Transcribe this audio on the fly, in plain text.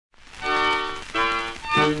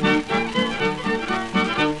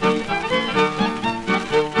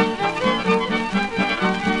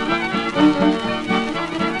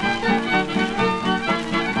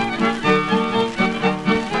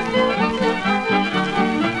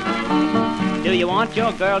want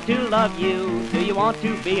your girl to love you? Do you want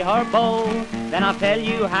to be her beau? Then I'll tell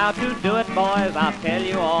you how to do it, boys. I'll tell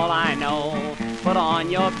you all I know. Put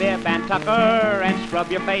on your bib and tucker and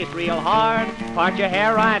scrub your face real hard. Part your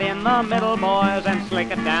hair right in the middle, boys, and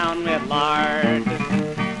slick it down with lard.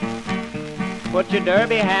 Put your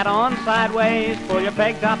derby hat on sideways, pull your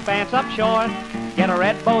pegged up pants up short. Get a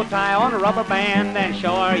red bow tie on a rubber band and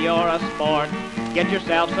show her you're a sport. Get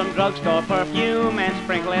yourself some drugstore perfume and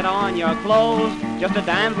sprinkle it on your clothes. Just a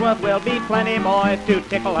dime's worth will be plenty, boys, to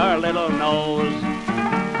tickle her little nose.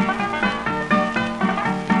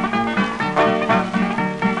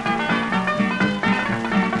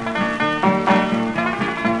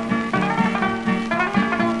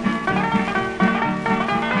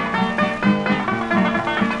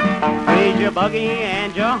 Raise your buggy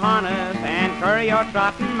and your harness and curry your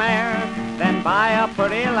trotting mare. Then buy a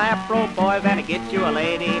pretty lap robe, boys, and get you a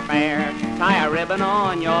lady fair. Tie a ribbon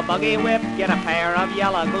on your buggy whip, get a pair of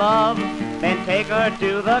yellow gloves. Then take her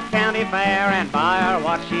to the county fair and buy her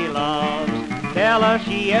what she loves. Tell her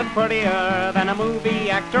she is prettier than a movie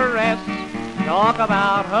actress. Talk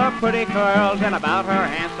about her pretty curls and about her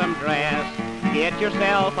handsome dress. Get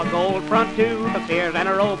yourself a gold front tooth, a Sears and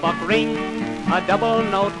a Roebuck ring, a double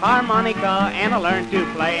note harmonica, and a learn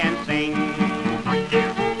to play and sing.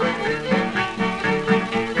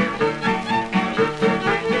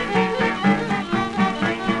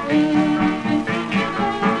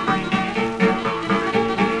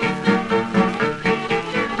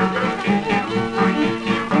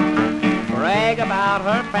 Brag about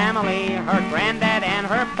her family, her granddad and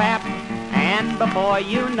her pap, and before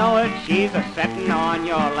you know it, she's a-settin' on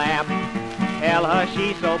your lap. Tell her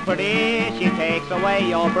she's so pretty, she takes away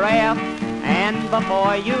your breath, and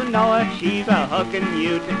before you know it, she's a-hooking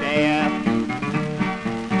you to death.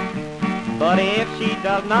 But if she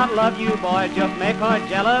does not love you, boy, just make her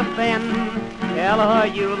jealous then. Tell her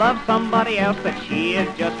you love somebody else, that she is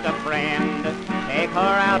just a friend. Take her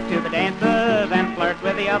out to the dances and flirt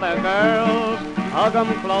with the other girls. Hug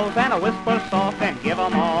 'em close and a whisper soft and give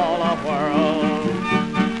 'em all a whirl.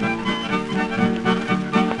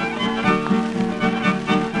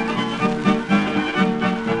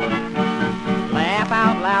 Laugh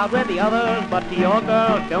out loud with the others, but to your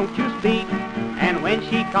girl don't you speak. And when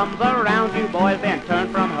she comes around you, boys, then turn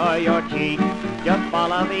from her your cheek. Just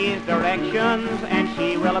follow these directions and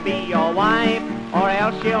she will be your wife, or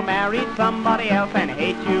else she'll marry somebody else and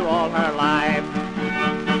hate you all her life.